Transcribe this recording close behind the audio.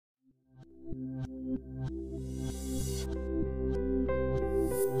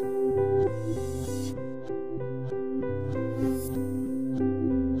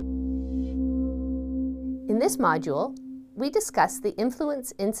module, we discuss the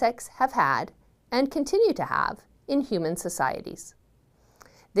influence insects have had and continue to have in human societies.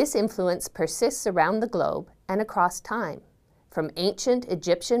 This influence persists around the globe and across time, from ancient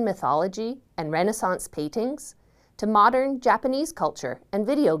Egyptian mythology and Renaissance paintings to modern Japanese culture and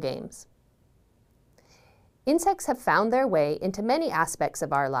video games. Insects have found their way into many aspects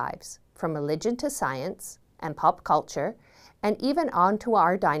of our lives, from religion to science and pop culture, and even onto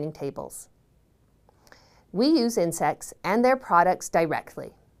our dining tables. We use insects and their products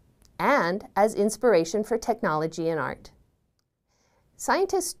directly, and as inspiration for technology and art.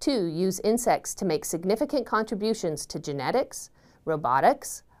 Scientists too use insects to make significant contributions to genetics,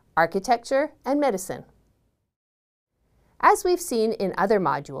 robotics, architecture, and medicine. As we've seen in other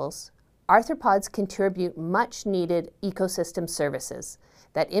modules, arthropods contribute much-needed ecosystem services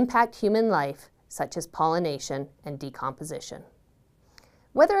that impact human life, such as pollination and decomposition.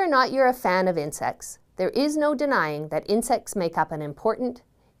 Whether or not you're a fan of insects, there is no denying that insects make up an important,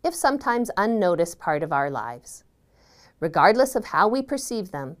 if sometimes unnoticed, part of our lives. Regardless of how we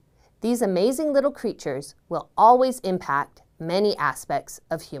perceive them, these amazing little creatures will always impact many aspects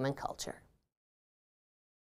of human culture.